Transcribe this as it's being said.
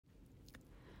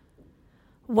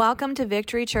Welcome to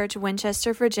Victory Church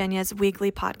Winchester, Virginia's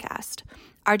weekly podcast.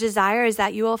 Our desire is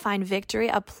that you will find Victory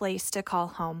a place to call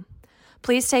home.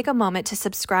 Please take a moment to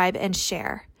subscribe and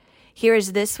share. Here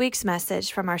is this week's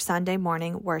message from our Sunday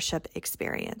morning worship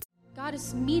experience. God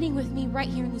is meeting with me right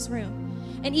here in this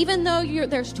room. And even though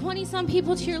there's 20-some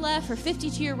people to your left or 50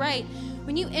 to your right,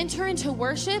 when you enter into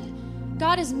worship,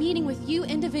 God is meeting with you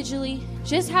individually,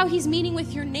 just how he's meeting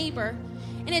with your neighbor.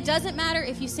 And it doesn't matter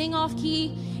if you sing off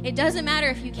key. It doesn't matter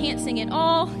if you can't sing at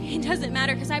all. It doesn't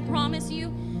matter, because I promise you,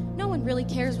 no one really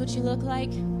cares what you look like.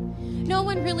 No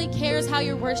one really cares how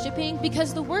you're worshiping,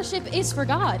 because the worship is for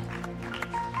God.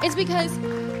 It's because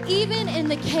even in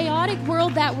the chaotic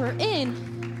world that we're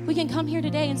in, we can come here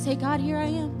today and say, God, here I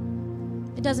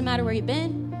am. It doesn't matter where you've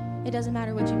been. It doesn't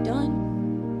matter what you've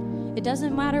done. It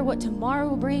doesn't matter what tomorrow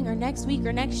will bring, or next week,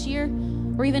 or next year,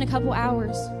 or even a couple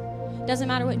hours. It doesn't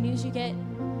matter what news you get.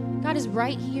 God is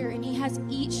right here, and he has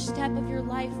each step of your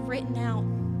life written out.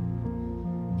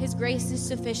 His grace is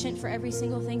sufficient for every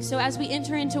single thing. So as we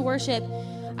enter into worship,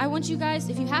 I want you guys,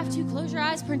 if you have to, close your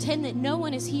eyes, pretend that no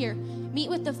one is here. Meet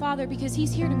with the Father, because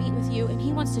he's here to meet with you, and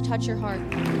he wants to touch your heart.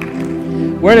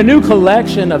 We're in a new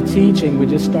collection of teaching. We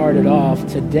just started off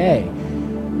today,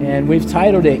 and we've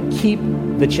titled it, Keep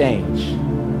the Change.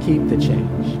 Keep the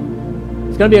Change.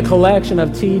 It's going to be a collection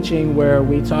of teaching where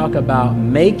we talk about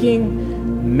making,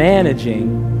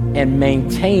 managing, and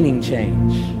maintaining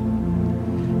change.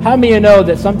 How many of you know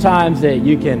that sometimes that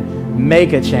you can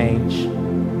make a change,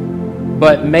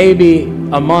 but maybe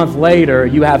a month later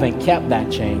you haven't kept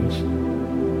that change?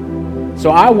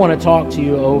 So I want to talk to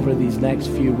you over these next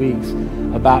few weeks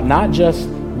about not just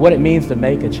what it means to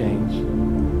make a change,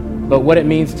 but what it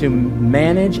means to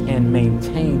manage and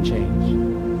maintain change.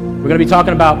 We're going to be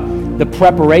talking about the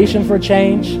preparation for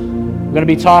change. We're going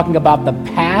to be talking about the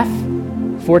path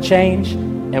for change,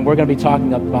 and we're going to be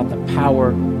talking about the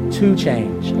power to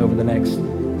change over the next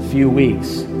few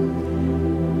weeks.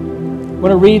 I'm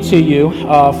going to read to you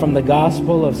from the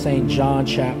Gospel of St. John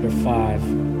chapter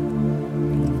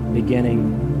 5,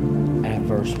 beginning at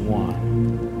verse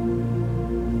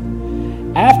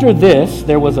 1. After this,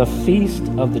 there was a feast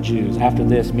of the Jews. After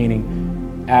this,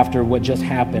 meaning after what just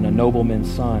happened, a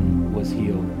nobleman's son was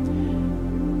healed.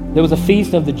 There was a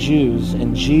feast of the Jews,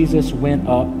 and Jesus went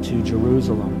up to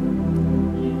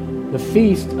Jerusalem. The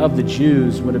feast of the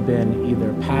Jews would have been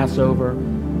either Passover,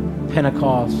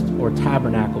 Pentecost, or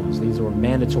Tabernacles. These were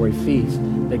mandatory feasts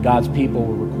that God's people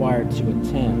were required to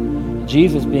attend.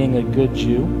 Jesus, being a good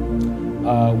Jew,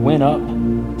 went up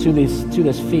to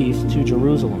this feast to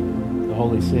Jerusalem, the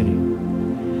holy city.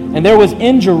 And there was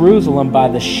in Jerusalem by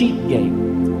the sheep gate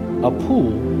a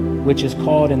pool, which is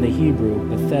called in the Hebrew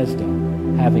Bethesda,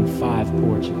 having 5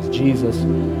 porches. Jesus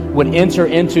would enter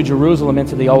into Jerusalem,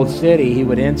 into the old city. He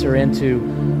would enter into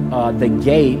the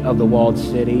gate of the walled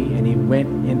city, and he went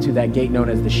into that gate known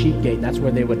as the sheep gate. That's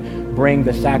where they would bring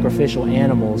the sacrificial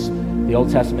animals, the Old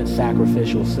Testament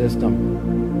sacrificial system.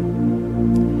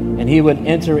 And he would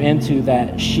enter into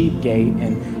that sheep gate,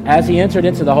 and as he entered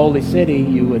into the holy city,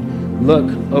 you would look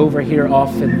over here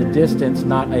off in the distance,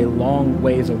 not a long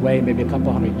ways away, maybe a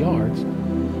couple hundred yards,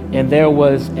 and there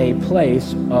was a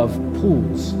place of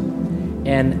pools.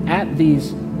 And at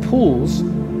these pools,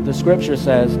 the scripture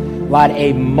says, lied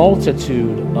a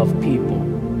multitude of people.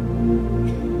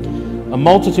 A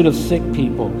multitude of sick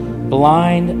people,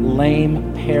 blind,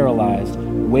 lame, paralyzed,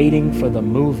 waiting for the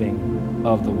moving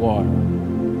of the water.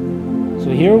 So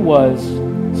here was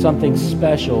something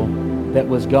special that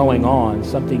was going on,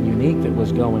 something unique that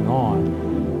was going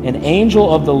on. An angel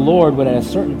of the Lord would at a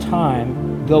certain time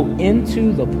go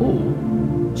into the pool,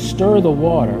 stir the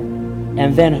water,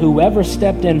 and then whoever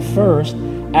stepped in first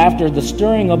after the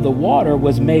stirring of the water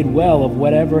was made well of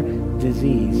whatever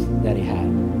disease that he had.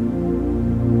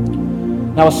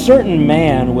 Now a certain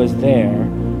man was there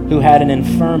who had an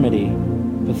infirmity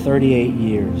for 38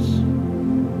 years.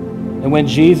 And when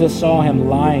Jesus saw him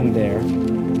lying there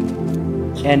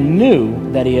and knew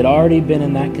that he had already been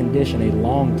in that condition a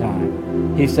long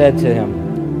time, he said to him,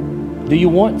 "Do you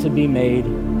want to be made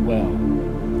well?"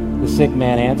 The sick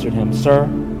man answered him, "Sir,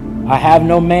 I have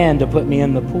no man to put me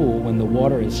in the pool when the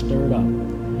water is stirred up.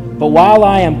 But while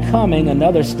I am coming,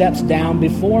 another steps down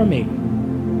before me."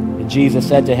 And Jesus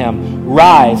said to him,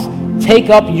 "Rise, take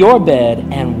up your bed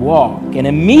and walk." And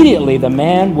immediately the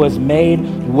man was made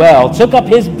well, took up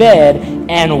his bed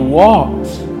and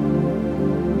walked.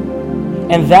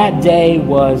 And that day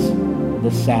was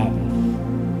the Sabbath.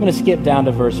 I'm going to skip down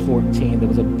to verse 14. There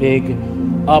was a big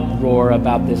uproar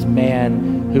about this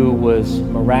man who was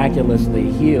miraculously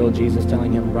healed, Jesus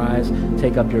telling him, rise,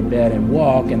 take up your bed and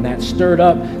walk. And that stirred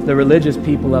up the religious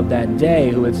people of that day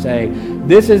who would say,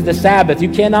 this is the Sabbath. You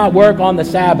cannot work on the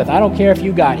Sabbath. I don't care if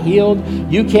you got healed.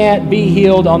 You can't be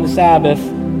healed on the Sabbath.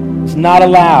 It's not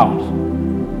allowed.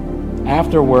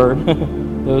 Afterward,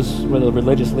 those were the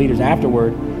religious leaders.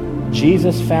 Afterward,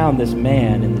 Jesus found this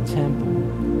man in the temple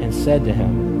and said to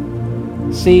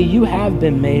him, see, you have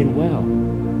been made well.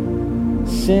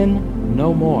 Sin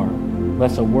no more,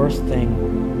 lest a worse thing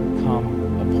come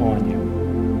upon you.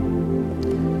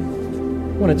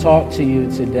 I want to talk to you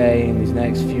today in these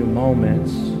next few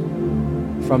moments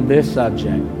from this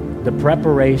subject, the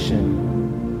preparation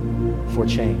for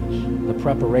change. The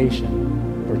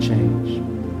preparation for change.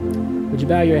 Would you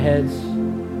bow your heads,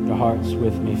 your hearts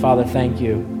with me? Father, thank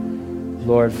you,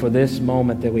 Lord, for this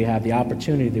moment that we have, the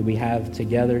opportunity that we have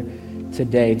together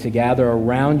today to gather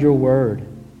around your word.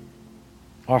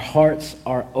 Our hearts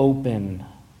are open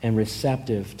and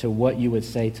receptive to what you would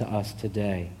say to us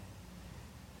today.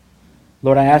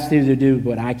 Lord, I ask you to do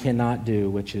what I cannot do,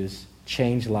 which is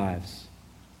change lives.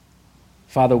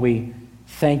 Father, we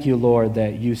thank you, Lord,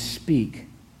 that you speak.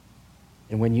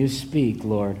 And when you speak,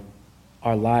 Lord,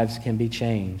 our lives can be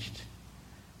changed.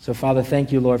 So, Father,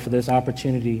 thank you, Lord, for this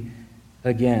opportunity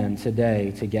again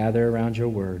today to gather around your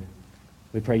word.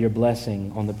 We pray your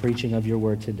blessing on the preaching of your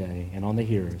word today and on the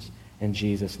hearers. In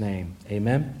Jesus' name,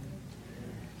 amen.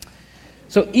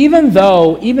 So even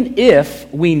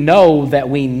if we know that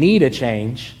we need a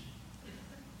change,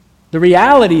 the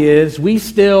reality is we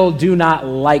still do not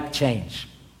like change.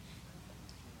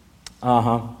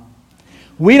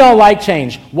 We don't like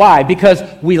change. Why? Because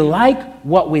we like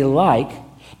what we like,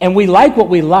 and we like what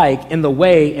we like in the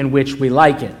way in which we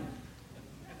like it.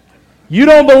 You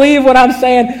don't believe what I'm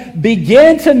saying?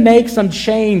 Begin to make some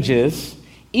changes,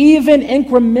 even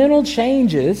incremental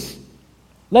changes.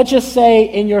 Let's just say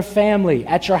in your family,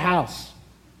 at your house.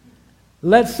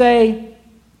 Let's say,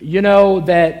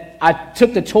 that I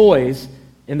took the toys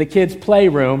in the kids'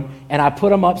 playroom and I put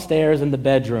them upstairs in the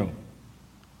bedroom.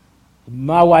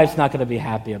 My wife's not going to be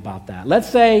happy about that. Let's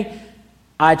say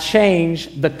I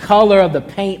change the color of the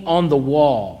paint on the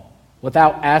wall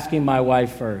without asking my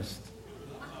wife first.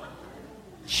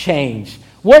 Change.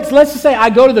 Let's just say I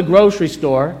go to the grocery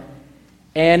store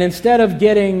and instead of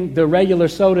getting the regular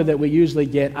soda that we usually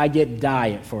get, I get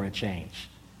diet for a change.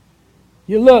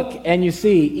 You look and you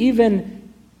see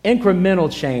even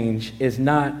incremental change is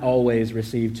not always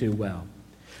received too well.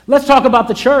 Let's talk about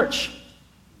the church.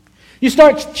 You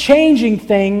start changing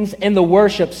things in the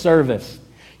worship service.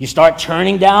 You start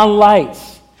turning down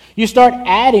lights. You start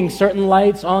adding certain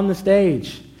lights on the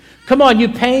stage. Come on, you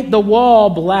paint the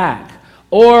wall black.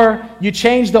 Or you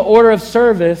change the order of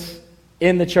service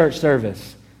in the church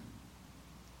service.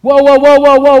 Whoa.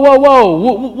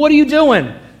 What are you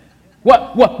doing?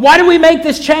 Why do we make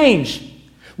this change?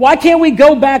 Why can't we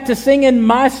go back to singing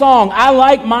my song? I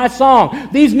like my song.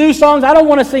 These new songs, I don't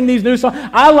want to sing these new songs.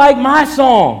 I like my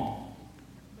song.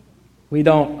 We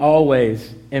don't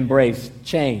always embrace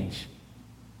change.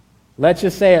 Let's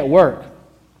just say at work.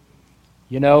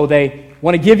 They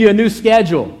want to give you a new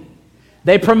schedule.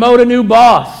 They promote a new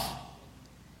boss.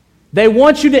 They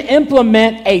want you to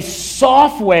implement a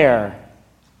software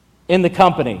in the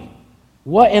company.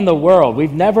 What in the world?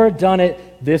 We've never done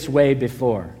it this way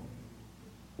before.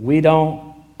 We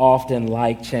don't often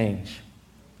like change.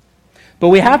 But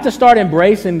we have to start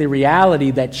embracing the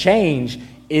reality that change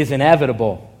is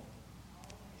inevitable.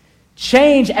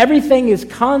 Change, everything is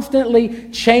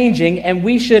constantly changing, and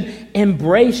we should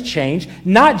embrace change,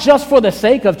 not just for the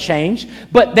sake of change,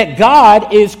 but that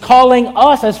God is calling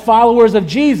us as followers of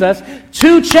Jesus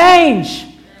to change.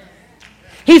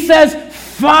 He says,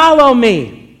 follow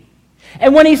me.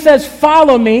 And when he says,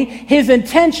 follow me, his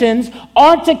intentions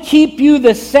aren't to keep you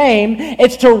the same.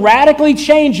 It's to radically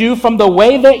change you from the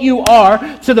way that you are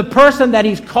to the person that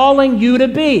he's calling you to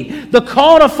be. The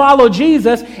call to follow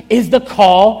Jesus is the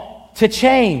call to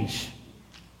change.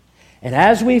 And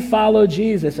as we follow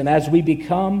Jesus and as we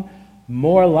become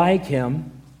more like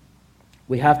him,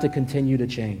 we have to continue to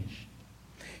change.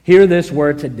 Hear this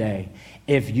word today.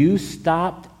 If you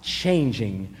stopped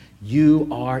changing, you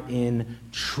are in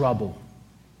trouble.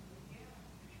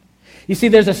 You see,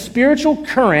 there's a spiritual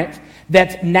current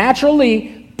that's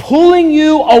naturally pulling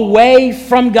you away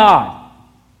from God.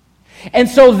 And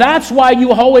so that's why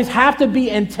you always have to be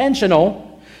intentional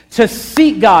to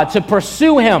seek God, to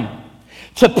pursue him.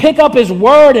 to pick up his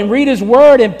word and read his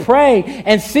word and pray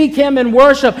and seek him and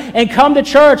worship and come to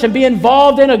church and be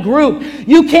involved in a group.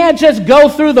 You can't just go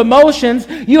through the motions.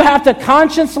 You have to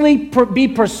consciously be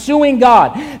pursuing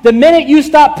God. The minute you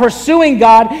stop pursuing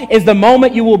God is the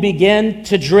moment you will begin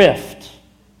to drift.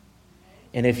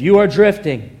 And if you are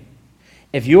drifting,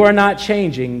 if you are not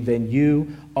changing, then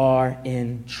you are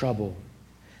in trouble.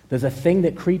 There's a thing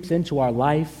that creeps into our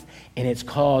life, and it's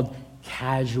called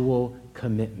casual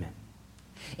commitment.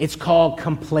 It's called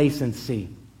complacency.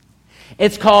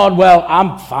 It's called, well,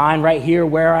 I'm fine right here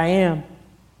where I am.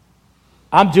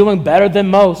 I'm doing better than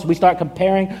most. We start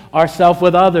comparing ourselves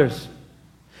with others.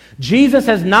 Jesus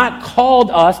has not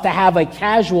called us to have a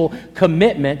casual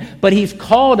commitment, but he's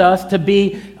called us to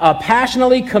be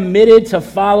passionately committed to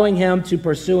following him, to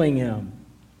pursuing him.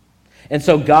 And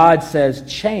so God says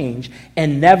change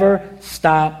and never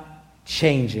stop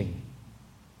changing.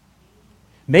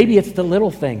 Maybe it's the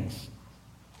little things.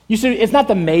 You see, it's not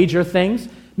the major things.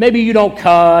 Maybe you don't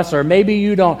cuss, or maybe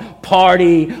you don't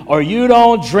party, or you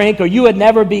don't drink, or you would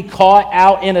never be caught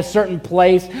out in a certain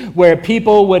place where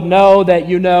people would know that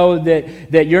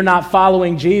you're not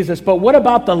following Jesus. But what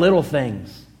about the little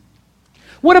things?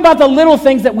 What about the little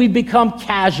things that we've become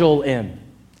casual in?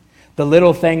 The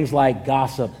little things like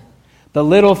gossip. The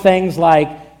little things like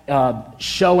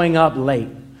showing up late.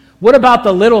 What about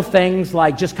the little things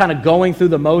like just kind of going through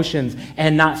the motions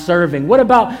and not serving? What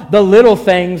about the little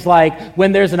things like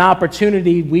when there's an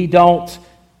opportunity, we don't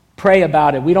pray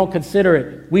about it, we don't consider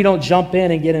it, we don't jump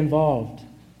in and get involved?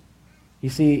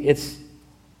 You see, it's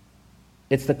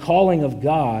the calling of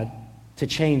God to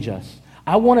change us.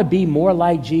 I want to be more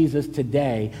like Jesus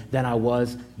today than I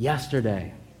was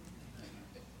yesterday.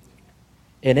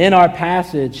 And in our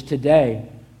passage today,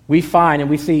 we find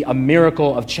and we see a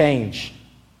miracle of change.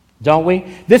 Don't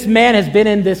we? This man has been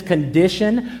in this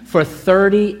condition for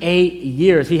 38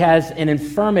 years. He has an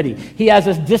infirmity. He has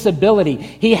a disability.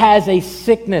 He has a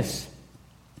sickness.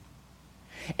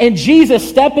 And Jesus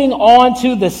stepping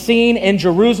onto the scene in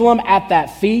Jerusalem at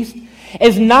that feast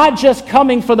is not just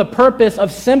coming for the purpose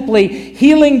of simply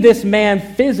healing this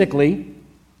man physically,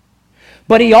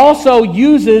 but he also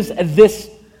uses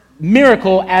this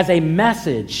miracle as a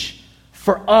message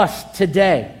for us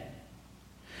today.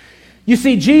 You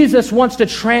see, Jesus wants to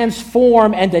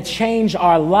transform and to change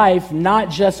our life,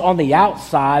 not just on the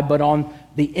outside, but on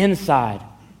the inside,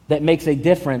 that makes a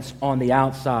difference on the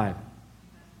outside.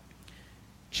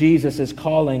 Jesus is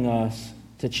calling us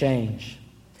to change.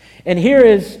 And here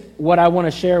is what I want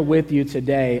to share with you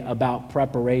today about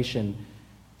preparation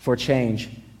for change.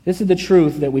 This is the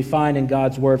truth that we find in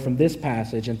God's word from this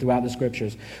passage and throughout the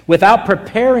scriptures. Without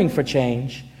preparing for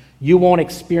change, you won't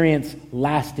experience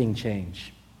lasting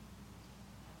change.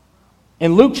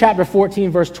 In Luke chapter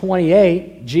 14, verse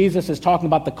 28, Jesus is talking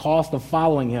about the cost of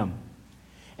following him.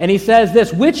 And he says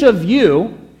this, which of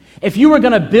you, if you were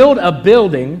going to build a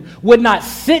building, would not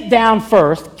sit down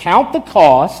first, count the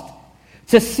cost,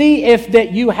 to see if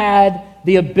that you had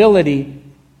the ability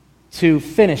to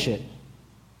finish it?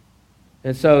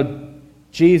 And so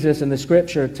Jesus in the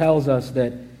scripture tells us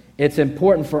that it's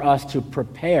important for us to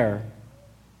prepare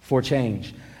for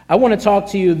change. I want to talk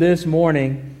to you this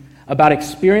morning about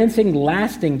experiencing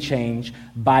lasting change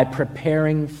by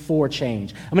preparing for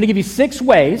change. I'm going to give you 6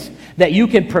 ways that you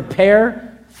can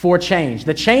prepare for change.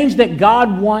 The change that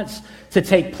God wants to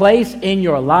take place in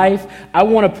your life. I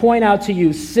want to point out to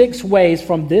you 6 ways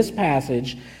from this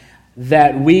passage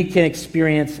that we can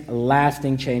experience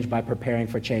lasting change by preparing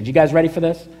for change. You guys ready for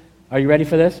this? Are you ready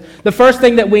for this? The first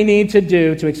thing that we need to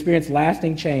do to experience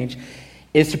lasting change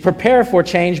is to prepare for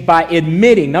change by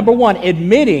admitting, number 1,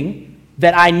 admitting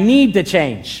that I need to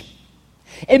change.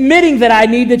 Admitting that I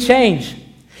need to change.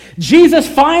 Jesus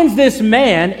finds this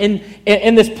man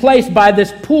in this place by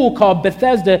this pool called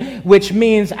Bethesda, which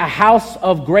means a house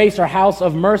of grace or house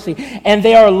of mercy. And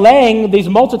they are laying, these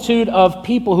multitude of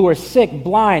people who are sick,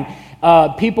 blind,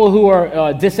 people who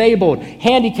are disabled,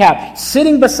 handicapped,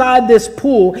 sitting beside this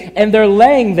pool, and they're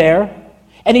laying there.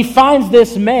 And he finds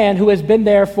this man who has been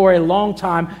there for a long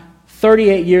time,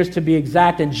 38 years to be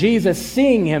exact, and Jesus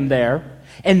seeing him there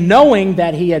and knowing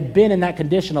that he had been in that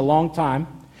condition a long time.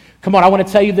 Come on, I want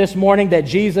to tell you this morning that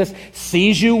Jesus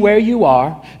sees you where you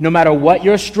are, no matter what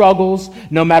your struggles,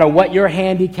 no matter what your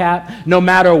handicap, no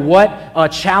matter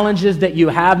what challenges that you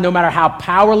have, no matter how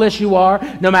powerless you are,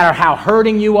 no matter how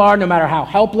hurting you are, no matter how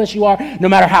helpless you are, no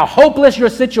matter how hopeless your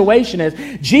situation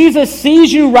is. Jesus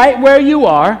sees you right where you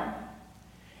are.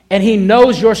 And he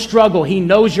knows your struggle. He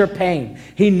knows your pain.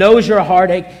 He knows your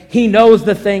heartache. He knows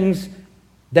the things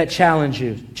that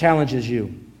challenges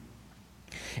you.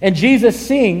 And Jesus,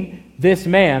 seeing this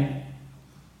man,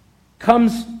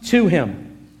 comes to him.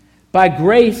 By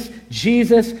grace,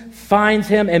 Jesus finds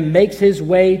him and makes his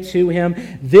way to him.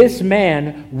 This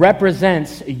man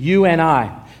represents you and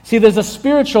I. See, there's a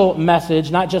spiritual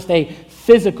message, not just a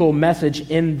physical message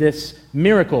in this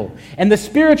miracle. And the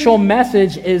spiritual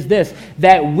message is this,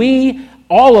 that we,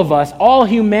 all of us, all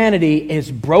humanity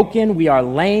is broken. We are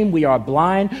lame. We are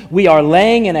blind. We are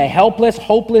laying in a helpless,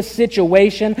 hopeless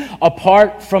situation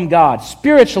apart from God.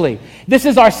 Spiritually, this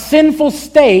is our sinful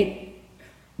state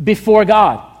before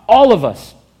God. All of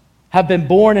us have been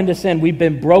born into sin. We've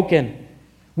been broken.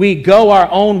 We go our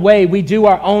own way. We do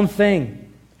our own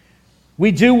thing.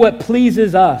 We do what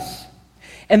pleases us.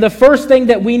 And the first thing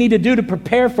that we need to do to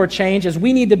prepare for change is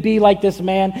we need to be like this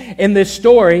man in this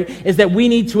story, is that we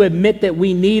need to admit that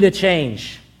we need a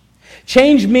change.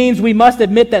 Change means we must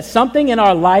admit that something in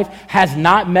our life has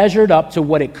not measured up to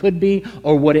what it could be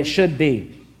or what it should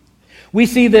be. We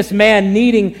see this man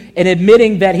needing and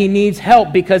admitting that he needs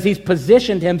help because he's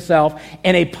positioned himself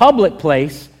in a public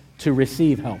place to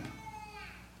receive help.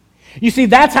 You see,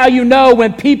 that's how you know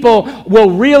when people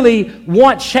will really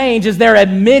want change, is they're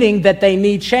admitting that they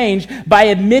need change by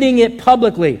admitting it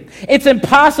publicly. It's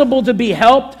impossible to be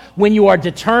helped when you are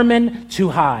determined to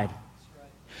hide.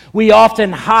 We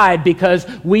often hide because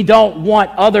we don't want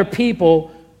other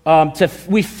people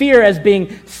we fear as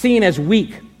being seen as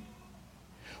weak.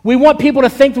 We want people to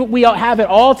think that we have it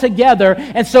all together,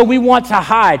 and so we want to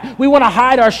hide. We want to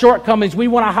hide our shortcomings. We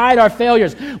want to hide our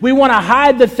failures. We want to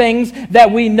hide the things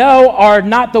that we know are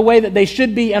not the way that they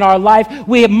should be in our life.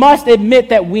 We must admit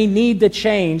that we need to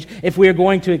change if we are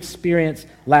going to experience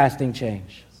lasting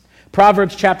change.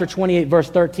 Proverbs chapter 28,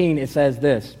 verse 13, it says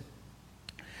this: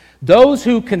 "Those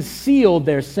who conceal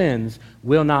their sins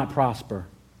will not prosper,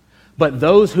 but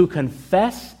those who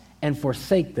confess and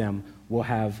forsake them will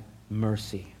have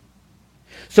mercy."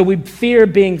 So we fear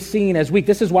being seen as weak.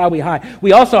 This is why we hide.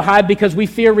 We also hide because we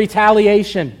fear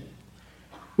retaliation.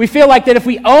 We feel like that if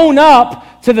we own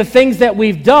up to the things that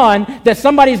we've done, that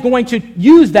somebody's going to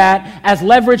use that as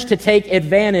leverage to take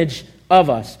advantage of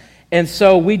us. And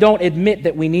so we don't admit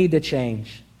that we need to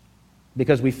change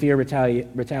because we fear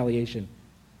retaliation.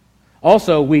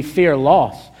 Also, we fear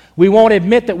loss. We won't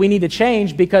admit that we need to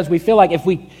change because we feel like if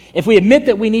we admit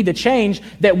that we need to change,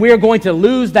 that we're going to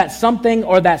lose that something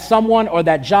or that someone or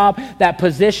that job, that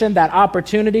position, that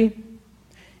opportunity.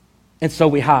 And so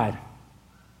we hide.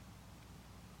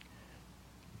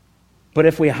 But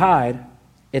if we hide,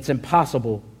 it's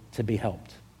impossible to be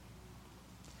helped.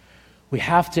 We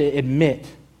have to admit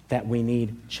that we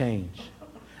need change.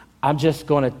 I'm just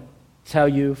going to tell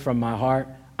you from my heart,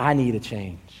 I need a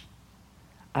change.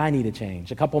 I need a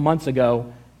change. A couple months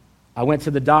ago, I went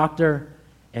to the doctor,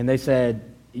 and they said,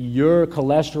 your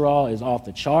cholesterol is off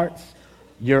the charts,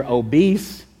 you're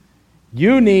obese,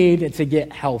 you need to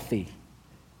get healthy.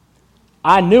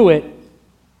 I knew it,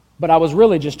 but I was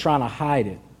really just trying to hide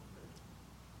it.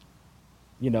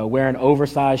 You know, wear an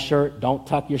oversized shirt, don't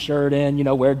tuck your shirt in,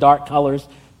 wear dark colors.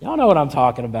 Y'all know what I'm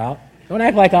talking about. Don't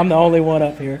act like I'm the only one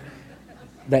up here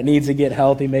that needs to get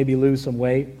healthy, maybe lose some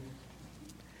weight.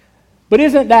 But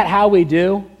isn't that how we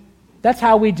do? That's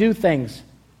how we do things.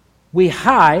 We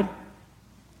hide,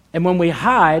 and when we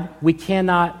hide, we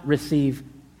cannot receive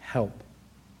help.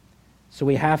 So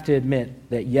we have to admit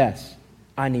that, yes,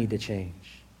 I need to change.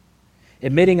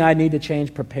 Admitting I need to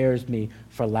change prepares me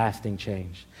for lasting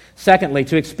change. Secondly,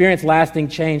 to experience lasting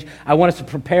change, I want us to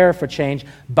prepare for change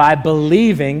by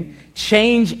believing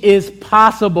change is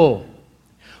possible.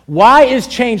 Why is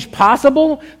change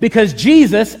possible? Because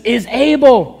Jesus is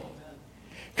able.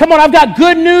 Come on, I've got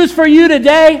good news for you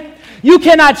today. You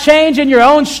cannot change in your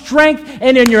own strength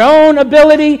and in your own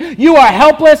ability. You are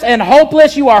helpless and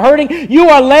hopeless. You are hurting. You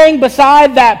are laying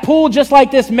beside that pool just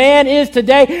like this man is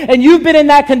today. And you've been in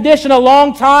that condition a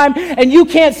long time, and you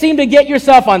can't seem to get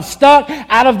yourself unstuck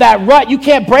out of that rut. You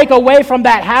can't break away from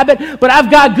that habit. But I've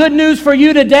got good news for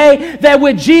you today, that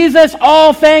with Jesus,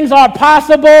 all things are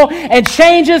possible, and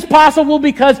change is possible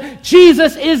because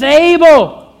Jesus is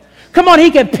able. Come on,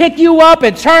 he can pick you up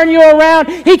and turn you around.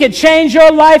 He can change your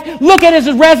life. Look at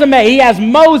his resume. He has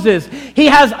Moses. He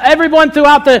has everyone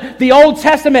throughout the Old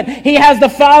Testament. He has the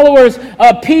followers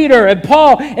of Peter and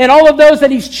Paul and all of those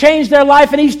that he's changed their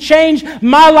life, and he's changed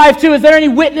my life too. Is there any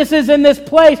witnesses in this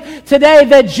place today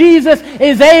that Jesus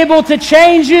is able to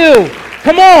change you?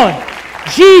 Come on.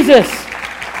 Jesus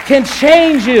can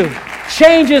change you.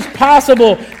 Change is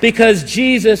possible because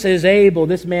Jesus is able.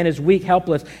 This man is weak,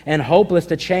 helpless, and hopeless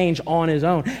to change on his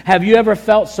own. Have you ever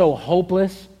felt so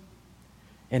hopeless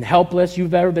and helpless?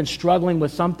 You've ever been struggling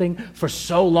with something for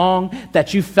so long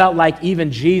that you felt like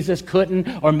even Jesus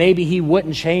couldn't, or maybe he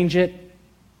wouldn't change it?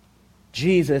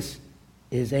 Jesus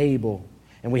is able.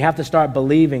 And we have to start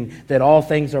believing that all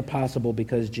things are possible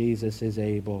because Jesus is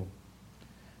able.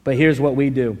 But here's what we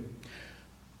do.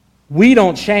 We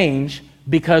don't change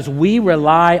because we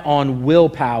rely on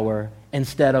willpower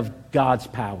instead of God's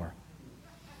power.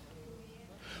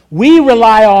 We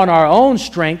rely on our own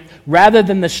strength rather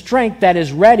than the strength that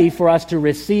is ready for us to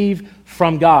receive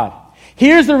from God.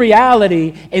 Here's the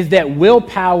reality, is that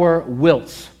willpower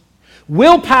wilts.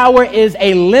 Willpower is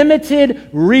a limited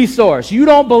resource. You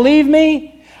don't believe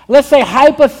me? Let's say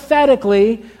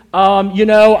hypothetically,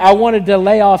 I wanted to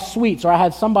lay off sweets, or I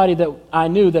had somebody that I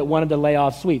knew that wanted to lay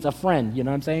off sweets, a friend, you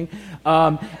know what I'm saying?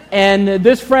 And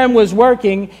this friend was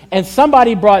working, and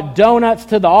somebody brought donuts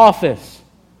to the office.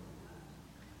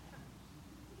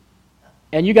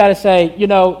 And you got to say,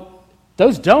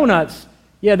 those donuts,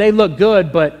 yeah, they look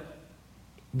good, but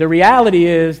the reality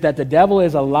is that the devil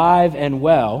is alive and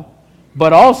well,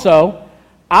 but also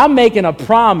I'm making a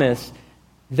promise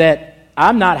that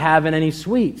I'm not having any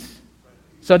sweets.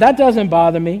 So that doesn't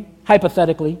bother me,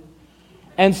 hypothetically.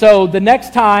 And so the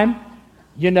next time,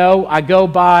 I go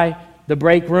by the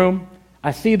break room,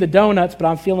 I see the donuts, but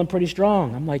I'm feeling pretty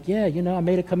strong. I'm like, yeah, I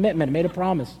made a commitment, I made a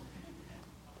promise.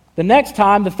 The next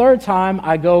time, the third time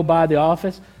I go by the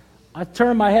office, I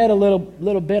turn my head a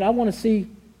little bit. I want to see,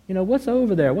 what's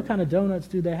over there? What kind of donuts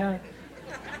do they have?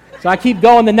 So I keep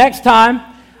going. The next time,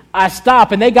 I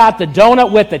stop, and they got the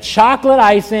donut with the chocolate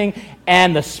icing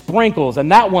and the sprinkles,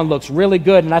 and that one looks really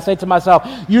good. And I say to myself,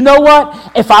 you know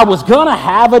what? If I was going to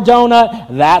have a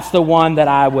donut, that's the one that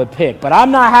I would pick. But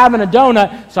I'm not having a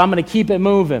donut, so I'm going to keep it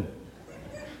moving.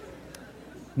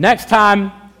 Next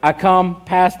time I come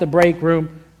past the break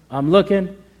room, I'm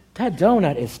looking, that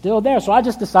donut is still there. So I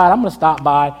just decide I'm going to stop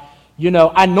by.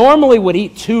 I normally would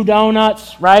eat 2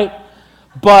 donuts, right?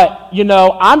 But,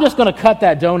 I'm just going to cut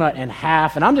that donut in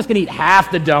half, and I'm just going to eat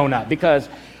half the donut because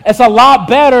it's a lot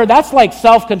better. That's like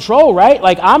self-control, right?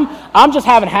 Like I'm just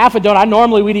having half a donut. I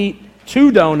normally would eat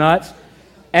 2 donuts.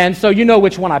 And so you know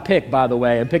which one I picked, by the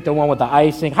way. I picked the one with the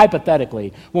icing,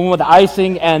 hypothetically. One with the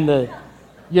icing and the,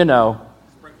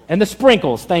 and the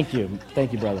sprinkles. Thank you.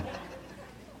 Thank you, brother.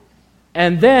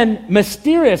 And then,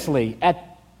 mysteriously,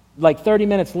 at like 30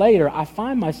 minutes later, I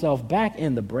find myself back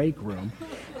in the break room,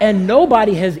 and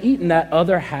nobody has eaten that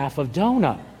other half of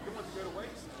donut.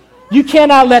 You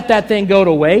cannot let that thing go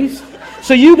to waste.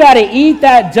 So you got to eat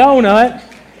that donut,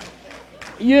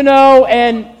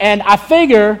 and I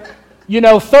figure,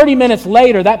 30 minutes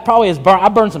later, that probably is I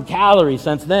burned some calories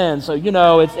since then, so,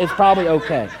 it's probably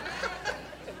okay.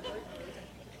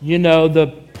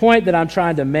 The point that I'm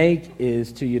trying to make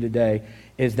to you today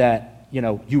is that,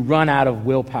 you run out of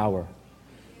willpower.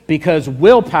 Because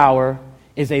willpower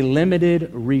is a limited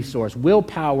resource.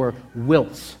 Willpower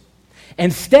wilts.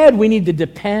 Instead, we need to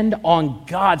depend on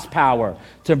God's power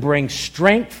to bring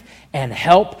strength and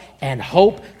help and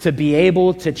hope to be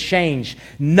able to change.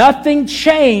 Nothing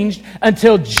changed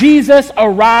until Jesus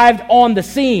arrived on the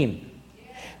scene.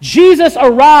 Jesus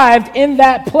arrived in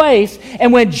that place,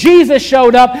 and when Jesus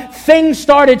showed up, things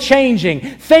started changing.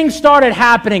 Things started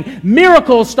happening.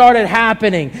 Miracles started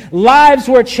happening. Lives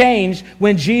were changed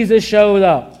when Jesus showed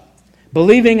up.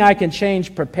 Believing I can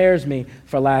change prepares me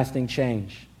for lasting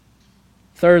change.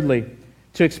 Thirdly,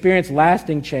 to experience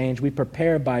lasting change, we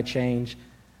prepare by change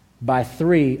by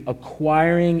 3,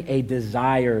 acquiring a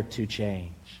desire to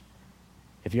change.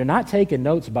 If you're not taking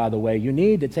notes, by the way, you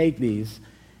need to take these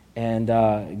and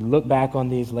look back on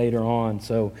these later on.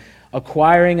 So,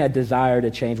 acquiring a desire to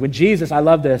change. When Jesus, I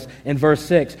love this, in verse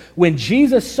 6, when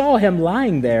Jesus saw him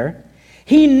lying there,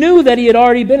 he knew that he had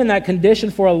already been in that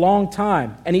condition for a long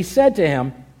time. And he said to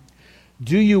him,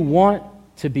 "Do you want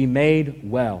to be made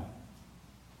well?"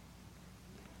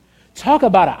 Talk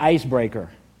about an icebreaker.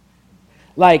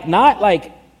 Not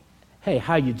like, hey,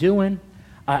 how you doing?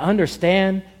 I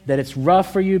understand that it's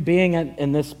rough for you being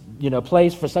in this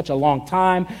place for such a long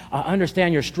time. I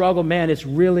understand your struggle, man. It's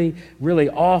really, really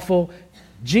awful.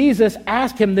 Jesus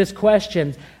asked him this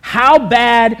question: how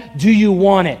bad do you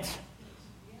want it?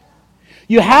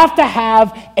 You have to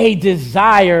have a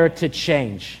desire to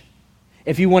change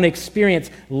if you want to experience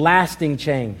lasting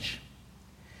change.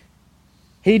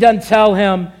 He doesn't tell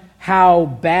him how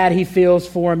bad he feels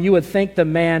for him. You would think the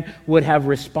man would have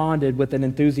responded with an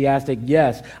enthusiastic,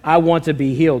 "Yes, I want to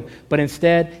be healed." But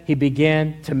instead, he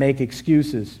began to make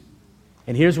excuses.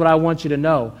 And here's what I want you to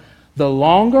know. The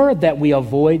longer that we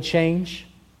avoid change,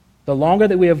 the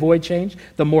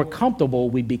more comfortable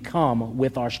we become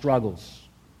with our struggles.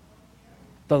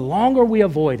 The longer we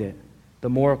avoid it, the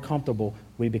more comfortable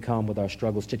we become with our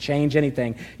struggles. To change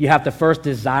anything, you have to first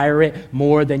desire it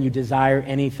more than you desire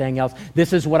anything else.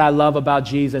 This is what I love about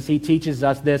Jesus. He teaches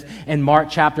us this in Mark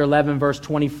chapter 11, verse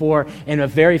 24, in a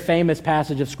very famous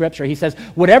passage of Scripture. He says,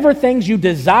 whatever things you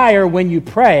desire when you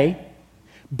pray,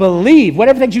 believe.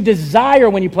 Whatever things you desire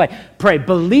when you pray,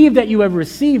 believe that you have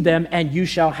received them and you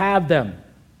shall have them.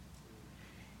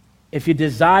 If you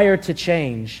desire to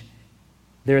change,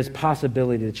 there is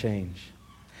possibility to change.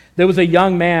 There was a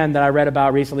young man that I read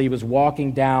about recently. He was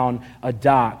walking down a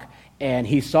dock, and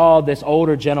he saw this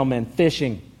older gentleman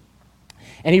fishing.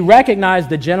 And he recognized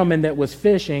the gentleman that was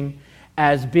fishing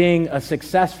as being a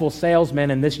successful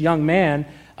salesman. And this young man,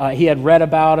 he had read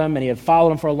about him, and he had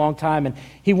followed him for a long time. And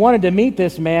he wanted to meet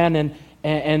this man,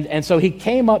 and so he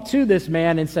came up to this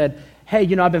man and said,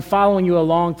 hey, I've been following you a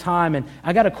long time, and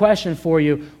I got a question for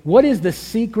you. What is the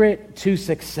secret to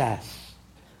success?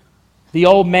 The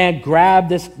old man grabbed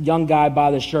this young guy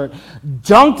by the shirt,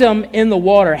 dunked him in the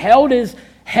water, held his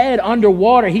head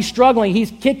underwater. He's struggling.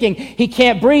 He's kicking. He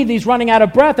can't breathe. He's running out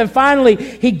of breath. And finally,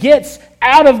 he gets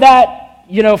out of that,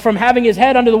 from having his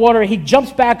head under the water. He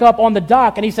jumps back up on the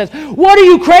dock, and he says, what are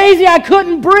you, crazy? I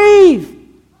couldn't breathe.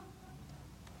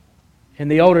 And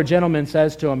the older gentleman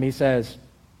says to him, he says,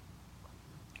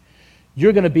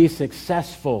 you're going to be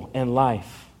successful in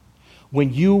life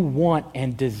when you want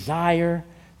and desire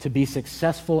to be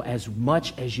successful as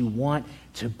much as you want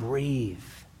to breathe.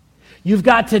 You've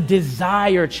got to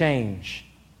desire change.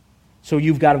 So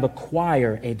you've got to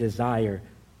acquire a desire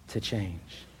to change.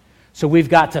 So we've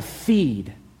got to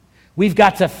feed. We've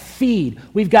got to feed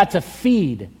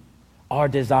our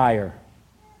desire.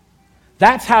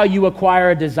 That's how you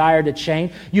acquire a desire to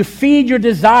change. You feed your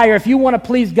desire. If you want to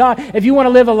please God, if you want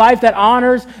to live a life that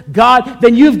honors God,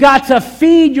 then you've got to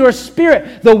feed your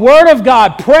spirit. The Word of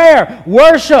God, prayer,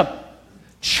 worship,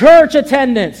 church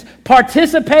attendance,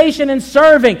 participation in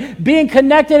serving, being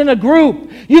connected in a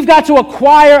group. You've got to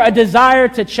acquire a desire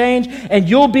to change, and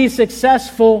you'll be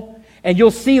successful, and you'll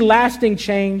see lasting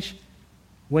change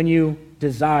when you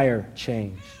desire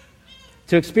change.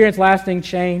 To experience lasting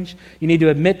change, you need to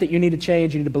admit that you need to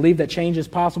change. You need to believe that change is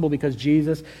possible because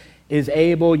Jesus is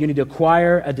able. You need to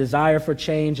acquire a desire for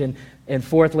change. And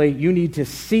fourthly, you need to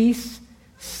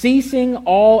ceasing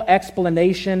all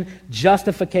explanation,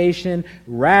 justification,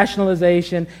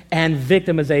 rationalization, and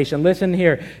victimization. Listen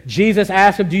here. Jesus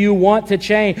asked him, do you want to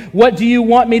change? What do you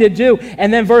want me to do?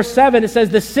 And then verse 7, it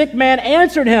says, the sick man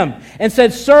answered him and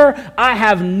said, sir, I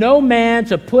have no man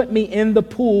to put me in the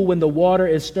pool when the water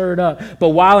is stirred up. But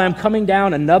while I'm coming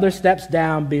down, another steps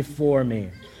down before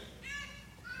me.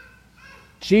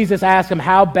 Jesus asked him,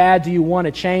 how bad do you want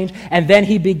to change? And then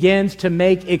he begins to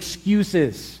make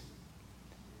excuses.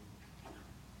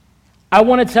 I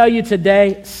want to tell you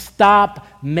today, stop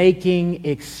making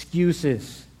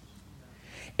excuses.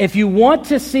 If you want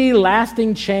to see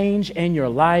lasting change in your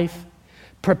life,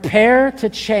 prepare to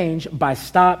change by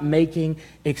stop making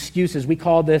excuses. We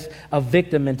call this a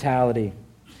victim mentality.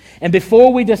 And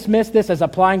before we dismiss this as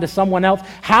applying to someone else,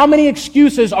 how many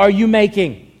excuses are you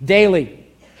making daily?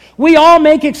 We all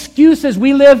make excuses.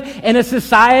 We live in a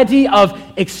society of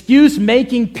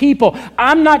excuse-making people.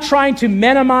 I'm not trying to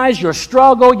minimize your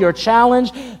struggle, your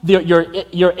challenge,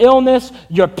 your illness,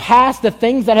 your past, the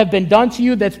things that have been done to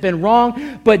you that's been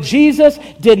wrong. But Jesus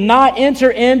did not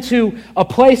enter into a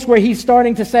place where he's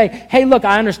starting to say, hey, look,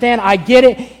 I understand, I get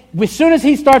it. As soon as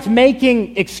he starts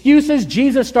making excuses,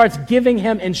 Jesus starts giving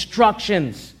him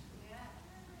instructions.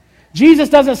 Jesus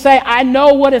doesn't say, I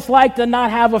know what it's like to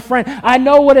not have a friend. I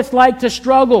know what it's like to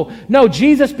struggle. No,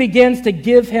 Jesus begins to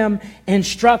give him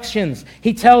instructions.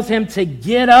 He tells him to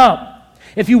get up.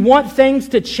 If you want things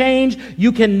to change,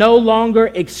 you can no longer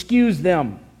excuse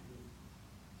them.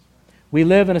 We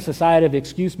live in a society of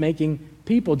excuse-making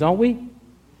people, don't we?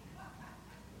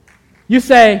 You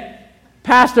say,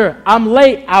 Pastor, I'm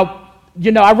late.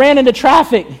 I ran into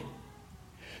traffic.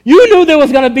 You knew there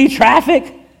was going to be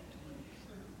traffic.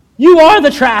 You are the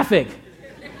traffic.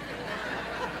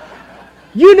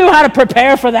 You knew how to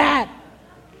prepare for that.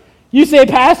 You say,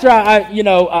 Pastor,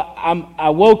 I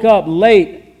woke up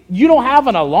late. You don't have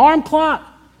an alarm clock?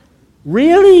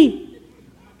 Really?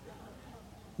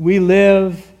 We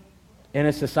live in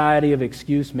a society of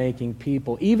excuse-making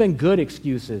people, even good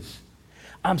excuses.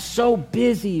 I'm so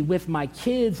busy with my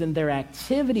kids and their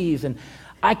activities, and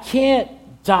I can't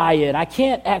diet, I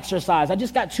can't exercise, I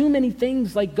just got too many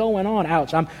things going on.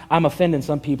 Ouch, I'm offending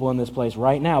some people in this place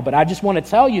right now, but I just want to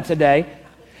tell you today,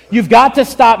 you've got to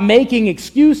stop making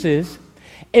excuses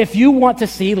if you want to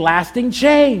see lasting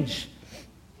change.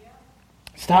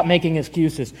 Stop making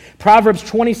excuses. Proverbs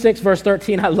 26 verse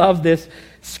 13, I love this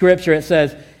scripture. It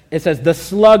says, it says, the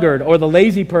sluggard or the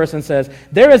lazy person says,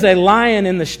 there is a lion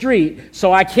in the street,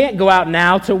 so I can't go out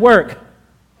now to work.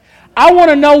 I want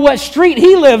to know what street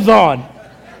he lives on.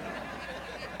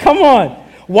 Come on.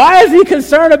 Why is he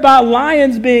concerned about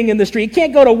lions being in the street? He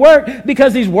can't go to work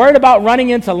because he's worried about running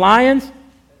into lions.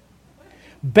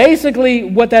 Basically,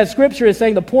 what that scripture is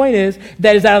saying, the point is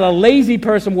that a lazy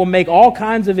person will make all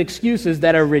kinds of excuses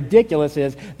that are ridiculous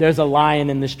as there's a lion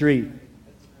in the street.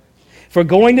 If we're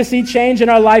going to see change in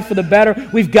our life for the better,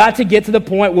 we've got to get to the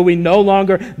point where we no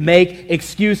longer make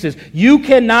excuses. You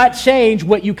cannot change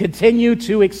what you continue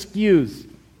to excuse.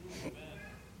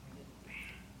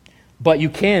 But you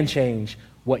can change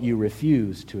what you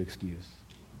refuse to excuse.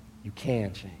 You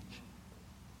can change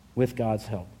with God's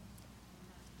help.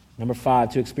 Number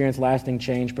 5, to experience lasting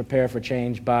change, prepare for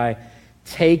change by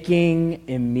taking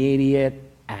immediate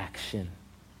action.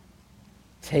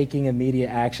 Taking immediate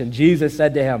action. Jesus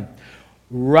said to him,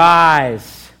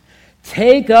 rise,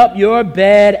 take up your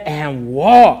bed and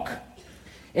walk.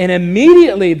 And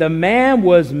immediately the man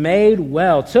was made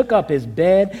well, took up his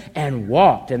bed and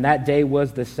walked. And that day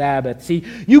was the Sabbath. See,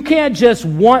 you can't just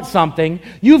want something.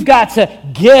 You've got to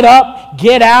get up,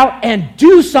 get out, and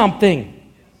do something.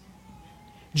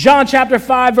 John chapter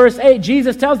 5, verse 8,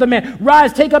 Jesus tells the man,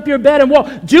 rise, take up your bed and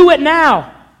walk. Do it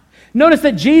now. Notice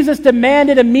that Jesus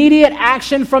demanded immediate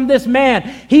action from this man.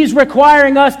 He's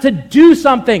requiring us to do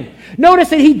something. Notice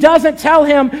that he doesn't tell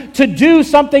him to do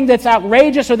something that's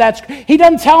outrageous he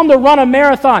doesn't tell him to run a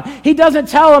marathon. He doesn't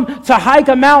tell him to hike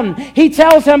a mountain. He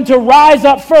tells him to rise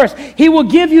up first. He will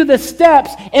give you the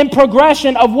steps in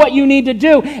progression of what you need to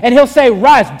do. And he'll say,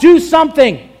 rise, do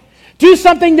something. Do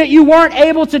something that you weren't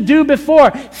able to do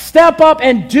before. Step up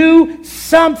and do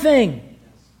something.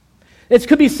 It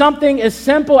could be something as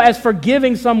simple as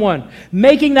forgiving someone,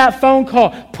 making that phone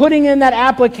call, putting in that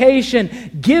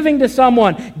application, giving to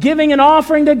someone, giving an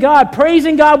offering to God,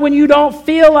 praising God when you don't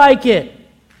feel like it.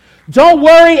 Don't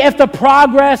worry if the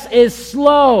progress is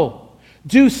slow.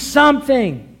 Do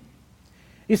something.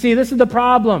 You see, this is the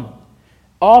problem.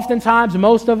 Oftentimes,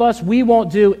 most of us, we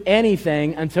won't do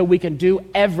anything until we can do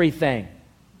everything.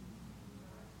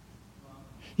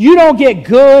 You don't get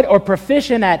good or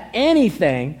proficient at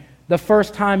anything the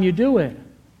first time you do it.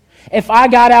 If I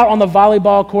got out on the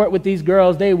volleyball court with these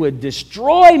girls, they would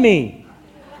destroy me.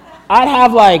 I'd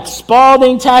have like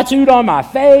Spalding tattooed on my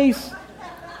face.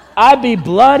 I'd be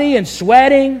bloody and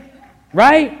sweating,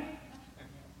 right?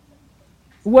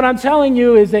 What I'm telling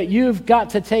you is that you've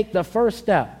got to take the first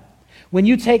step. When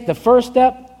you take the first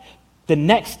step, the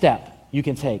next step you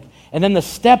can take. And then the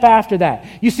step after that.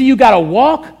 You see, you got to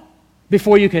walk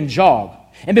before you can jog.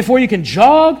 And before you can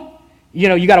jog, you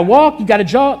got to walk, you got to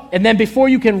jog. And then before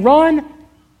you can run,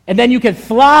 and then you can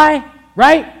fly,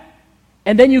 right?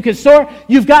 And then you can soar.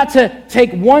 You've got to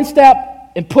take one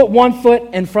step and put one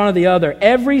foot in front of the other.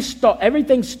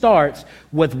 Everything starts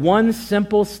with one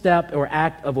simple step or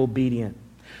act of obedience.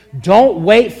 Don't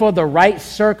wait for the right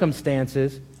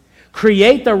circumstances.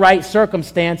 Create the right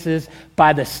circumstances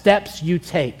by the steps you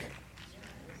take.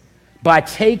 By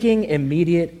taking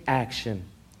immediate action,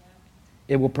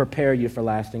 it will prepare you for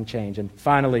lasting change. And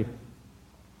finally,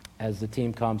 as the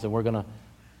team comes and we're going to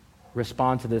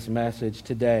respond to this message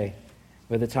today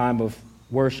with a time of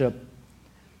worship,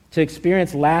 to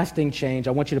experience lasting change,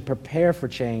 I want you to prepare for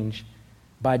change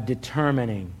by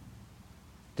determining,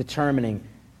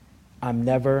 I'm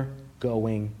never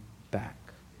going back.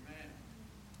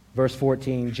 Verse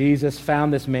 14, Jesus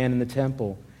found this man in the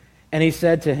temple, and he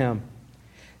said to him,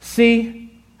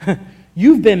 see,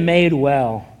 you've been made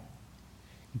well.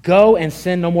 Go and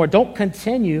sin no more. Don't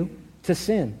continue to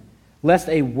sin, lest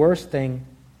a worse thing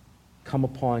come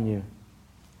upon you.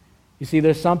 You see,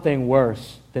 there's something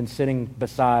worse than sitting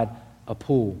beside a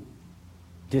pool,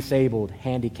 disabled,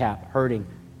 handicapped, hurting,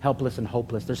 helpless, and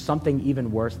hopeless. There's something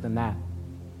even worse than that.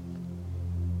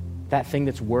 That thing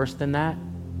that's worse than that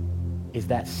is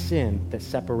that sin that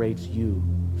separates you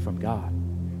from God.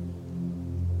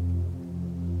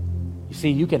 You see,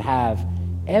 you can have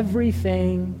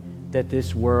everything that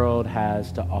this world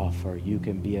has to offer. You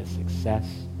can be a success.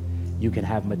 You can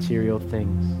have material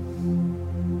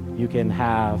things. You can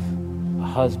have a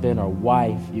husband or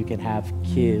wife. You can have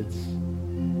kids.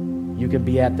 You can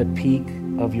be at the peak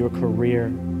of your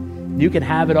career. You can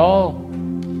have it all.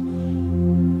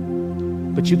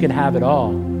 But you can have it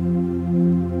all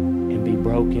and be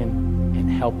broken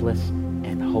and helpless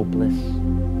and hopeless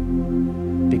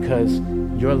because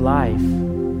your life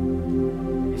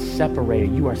is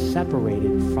separated. You are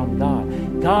separated from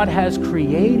God. God has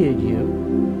created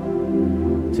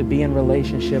you to be in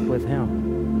relationship with Him.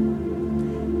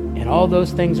 And all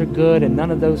those things are good and none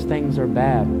of those things are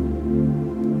bad.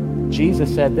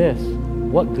 Jesus said this,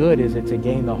 what good is it to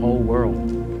gain the whole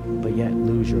world, but yet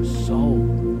lose your soul?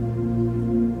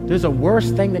 There's a worse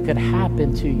thing that could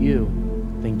happen to you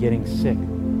than getting sick,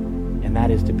 and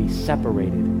that is to be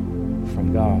separated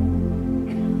from God.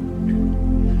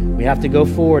 We have to go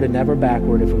forward and never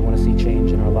backward if we want to see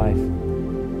change in our life.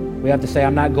 We have to say,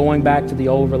 I'm not going back to the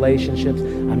old relationships.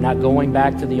 I'm not going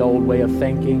back to the old way of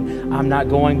thinking. I'm not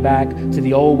going back to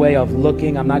the old way of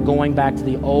looking. I'm not going back to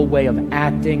the old way of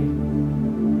acting.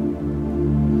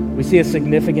 We see a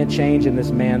significant change in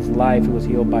this man's life who was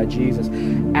healed by Jesus.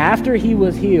 After he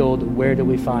was healed, where do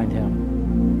we find him?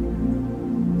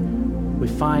 We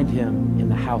find him in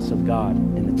the house of God,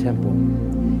 in the temple.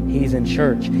 He's in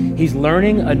church. He's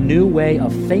learning a new way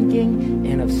of thinking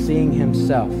and of seeing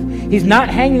himself. He's not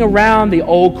hanging around the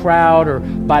old crowd or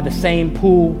by the same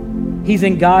pool. He's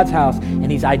in God's house, and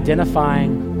he's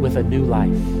identifying with a new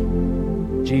life.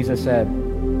 Jesus said,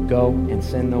 go and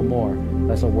sin no more,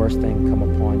 lest a worse thing come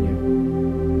upon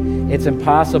you. It's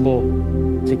impossible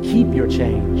to keep your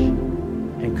change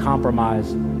and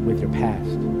compromise with your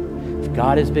past. If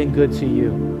God has been good to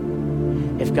you,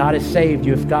 if God has saved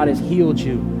you, if God has healed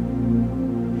you,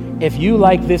 if you,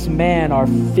 like this man, are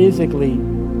physically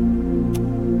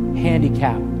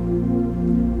handicapped,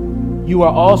 you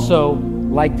are also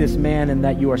like this man in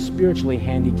that you are spiritually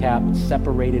handicapped,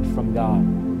 separated from God,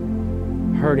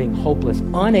 hurting, hopeless,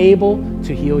 unable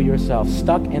to heal yourself,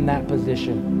 stuck in that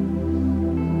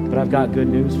position. But I've got good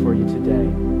news for you today.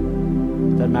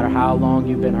 Doesn't matter how long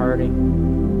you've been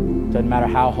hurting. Doesn't matter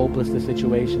how hopeless the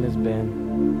situation has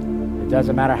been. It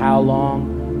doesn't matter how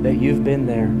long that you've been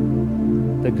there.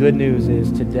 The good news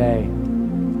is today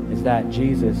is that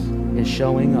Jesus is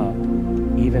showing up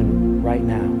even right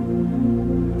now.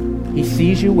 He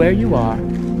sees you where you are.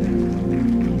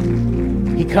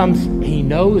 He comes, he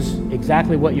knows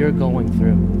exactly what you're going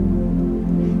through.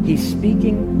 He's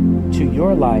speaking to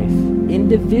your life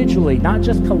individually, not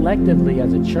just collectively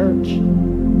as a church,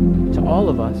 to all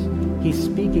of us. He's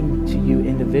speaking to you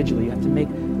individually. I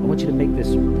want you to make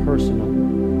this personal.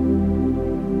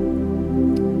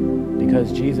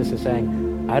 Because Jesus is saying,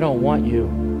 I don't want you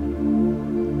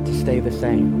to stay the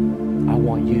same. I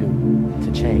want you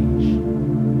to change.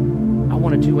 I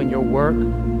want to do in your work,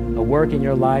 a work in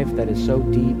your life that is so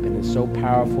deep and is so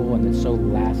powerful and is so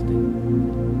lasting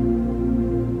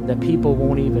that people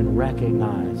won't even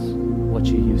recognize what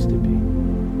you used to be.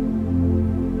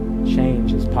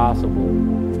 Change is possible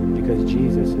because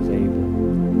Jesus is able.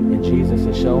 And Jesus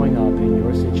is showing up in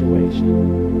your situation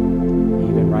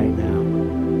even right now.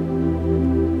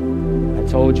 I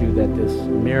told you that this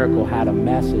miracle had a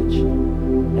message,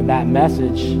 and that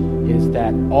message is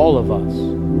that all of us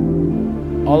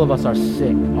are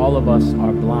sick, all of us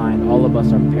are blind, all of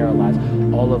us are paralyzed,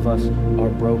 all of us are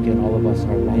broken, all of us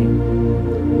are lame.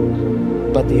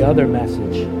 But the other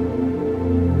message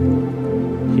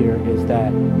here is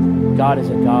that God is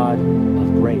a God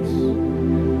of grace.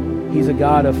 He's a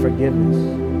God of forgiveness.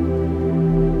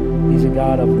 He's a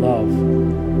God of love.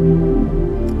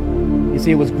 You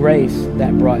see, it was grace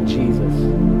that brought Jesus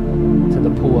to the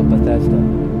pool of Bethesda,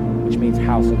 which means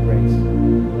house of grace.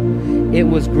 It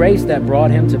was grace that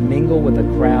brought him to mingle with a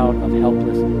crowd of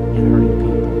helpless and hurting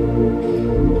people.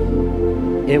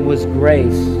 It was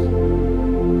grace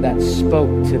that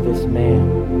spoke to this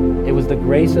man. It was the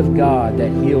grace of God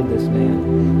that healed this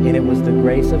man. And it was the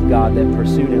grace of God that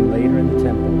pursued him later in the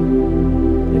temple.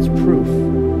 It's proof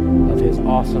of his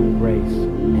awesome grace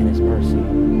and his mercy.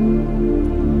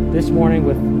 This morning,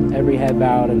 with every head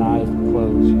bowed and eyes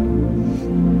closed,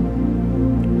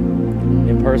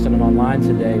 in person and online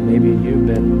today, maybe you've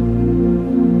been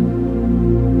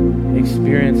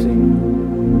experiencing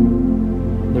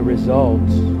the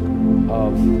results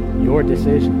of your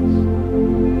decisions.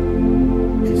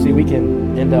 You see, we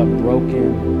can end up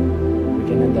broken, we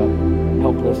can end up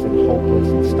helpless and hopeless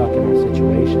and stuck in our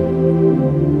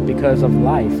situation because of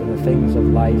life and the things of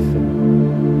life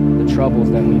and the troubles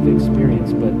that we've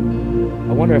experienced. But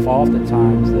I wonder if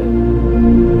oftentimes that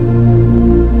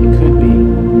it could be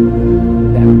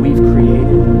that we've created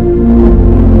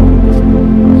our own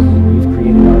disabilities. We've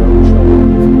created our own trouble.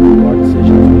 Through our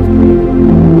decisions, we've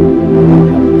created our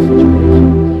own helpless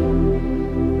situations.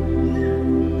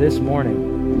 This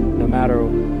morning, no matter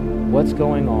what's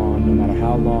going on, no matter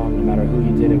how long, no matter who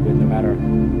you did it with, no matter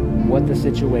what the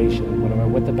situation, no matter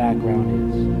what the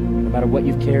background is, no matter what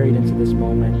you've carried into this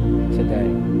moment today,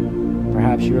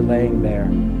 perhaps you're laying there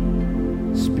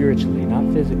spiritually, not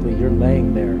physically, you're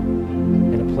laying there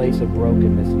in a place of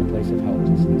brokenness, in a place of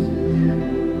helplessness.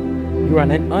 You are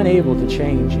unable to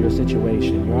change your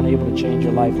situation. You're unable to change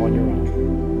your life on your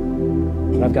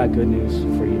own. But I've got good news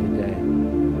for you today.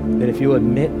 that if you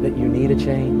admit that you need a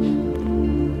change,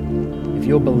 if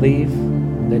you'll believe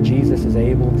that Jesus is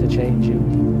able to change you,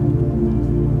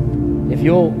 if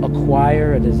you'll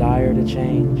acquire a desire to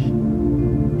change,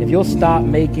 if you'll stop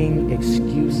making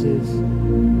excuses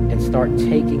and start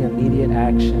taking immediate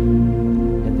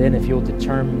action, and then if you'll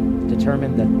determine that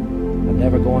I'm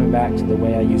never going back to the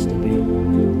way I used to be,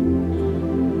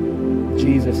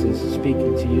 Jesus is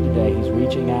speaking to you today. He's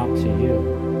reaching out to you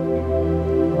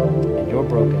in your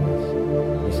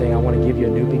brokenness. He's saying, I want to give you a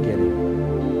new beginning.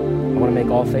 I want to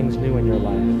make all things new in your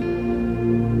life.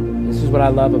 This is what I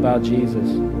love about Jesus,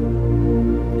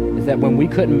 is that when we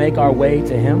couldn't make our way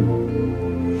to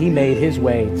him, he made his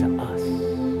way to us.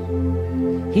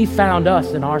 He found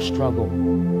us in our struggle,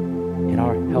 in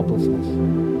our helplessness,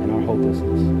 in our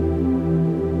hopelessness,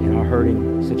 in our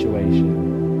hurting situation.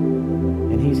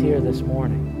 And he's here this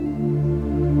morning.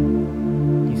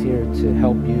 He's here to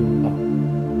help you up.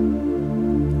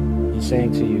 He's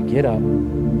saying to you, get up,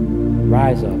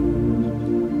 rise up,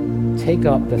 take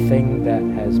up the thing that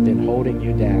has been holding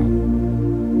you down,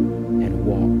 and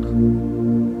walk.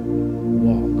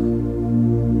 Walk.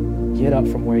 Get up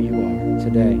from where you are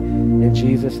today. In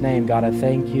Jesus' name, God, I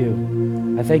thank you.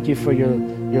 I thank you for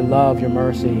your love, your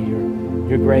mercy,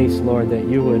 your grace, Lord, that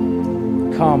you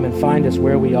would come and find us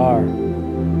where we are.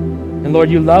 And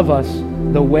Lord, you love us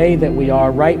the way that we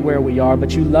are, right where we are,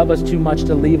 but you love us too much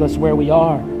to leave us where we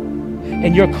are.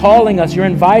 And you're calling us, you're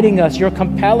inviting us, you're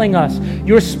compelling us,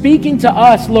 you're speaking to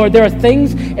us, Lord. There are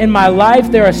things in my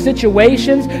life, there are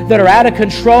situations that are out of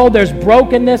control. There's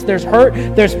brokenness, there's hurt,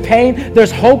 there's pain, there's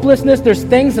hopelessness, there's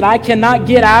things that I cannot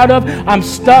get out of. I'm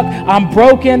stuck, I'm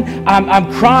broken,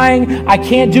 I'm crying, I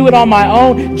can't do it on my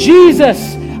own.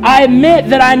 Jesus, I admit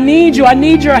that I need you. I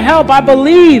need your help. I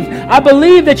believe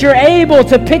that you're able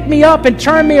to pick me up and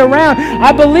turn me around.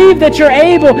 I believe that you're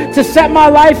able to set my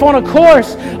life on a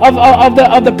course of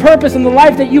the purpose and the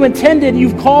life that you intended,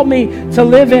 you've called me to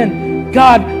live in.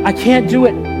 God, I can't do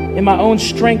it in my own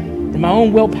strength, in my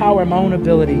own willpower, in my own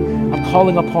ability. I'm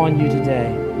calling upon you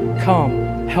today.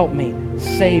 Come, help me,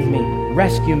 save me,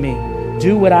 rescue me,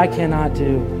 do what I cannot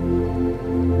do.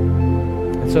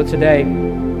 And so today,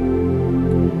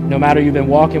 no matter you've been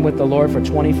walking with the Lord for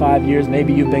 25 years,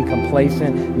 maybe you've been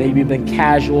complacent, maybe you've been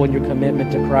casual in your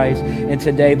commitment to Christ, and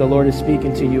today the Lord is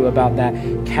speaking to you about that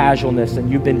casualness,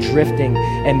 and you've been drifting,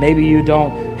 and maybe you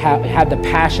don't have the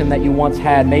passion that you once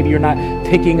had. Maybe you're not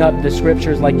picking up the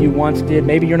scriptures like you once did.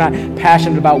 Maybe you're not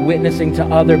passionate about witnessing to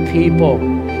other people.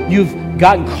 You've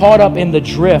gotten caught up in the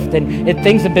drift, and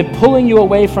things have been pulling you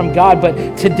away from God.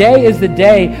 But today is the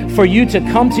day for you to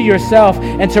come to yourself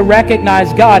and to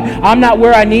recognize, God, I'm not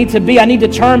where I need to be. I need to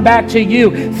turn back to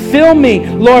you. Fill me,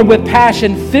 Lord, with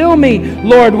passion. Fill me,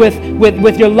 Lord,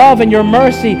 with your love and your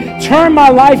mercy. Turn my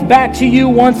life back to you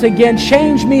once again.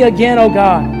 Change me again, oh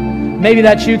God. Maybe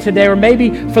that's you today, or maybe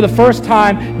for the first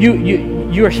time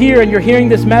you're here and you're hearing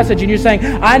this message and you're saying,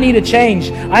 I need a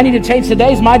change. I need to change.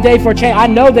 Today's my day for a change. I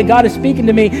know that God is speaking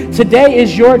to me. Today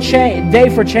is your day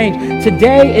for change.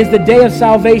 Today is the day of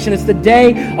salvation. It's the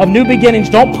day of new beginnings.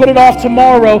 Don't put it off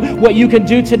tomorrow, what you can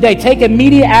do today. Take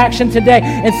immediate action today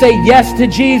and say yes to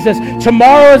Jesus.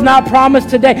 Tomorrow is not promised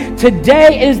today.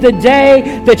 Today is the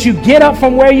day that you get up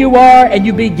from where you are and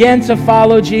you begin to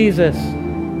follow Jesus.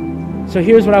 So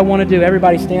here's what I want to do.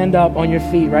 Everybody stand up on your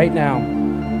feet right now.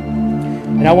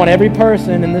 And I want every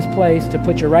person in this place to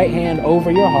put your right hand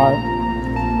over your heart.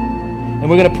 And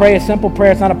we're going to pray a simple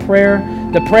prayer. It's not a prayer.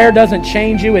 The prayer doesn't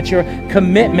change you. It's your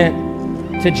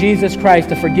commitment to Jesus Christ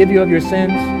to forgive you of your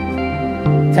sins,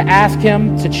 to ask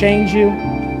Him to change you,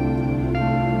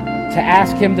 to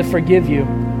ask Him to forgive you.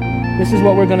 This is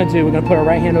what we're going to do. We're going to put our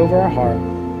right hand over our heart.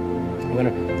 We're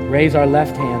going to raise our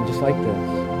left hand just like this.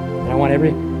 And I want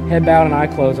every head bowed and eye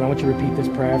closed, and I want you to repeat this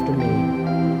prayer after me.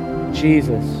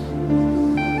 Jesus,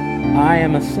 I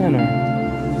am a sinner,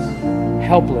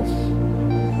 helpless,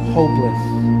 hopeless,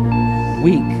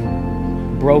 weak,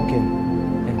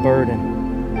 broken, and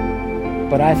burdened.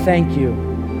 But I thank you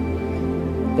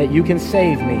that you can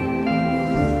save me,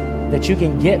 that you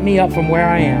can get me up from where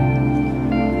I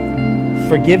am,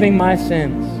 forgiving my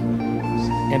sins,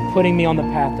 and putting me on the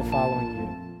path to following you.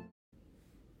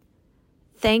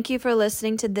 Thank you for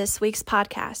listening to this week's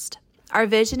podcast. Our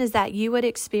vision is that you would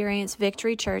experience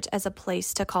Victory Church as a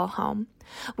place to call home.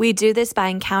 We do this by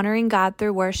encountering God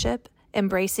through worship,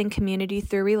 embracing community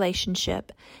through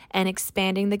relationship, and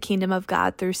expanding the kingdom of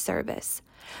God through service.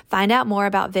 Find out more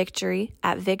about Victory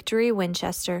at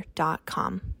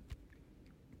victorywinchester.com.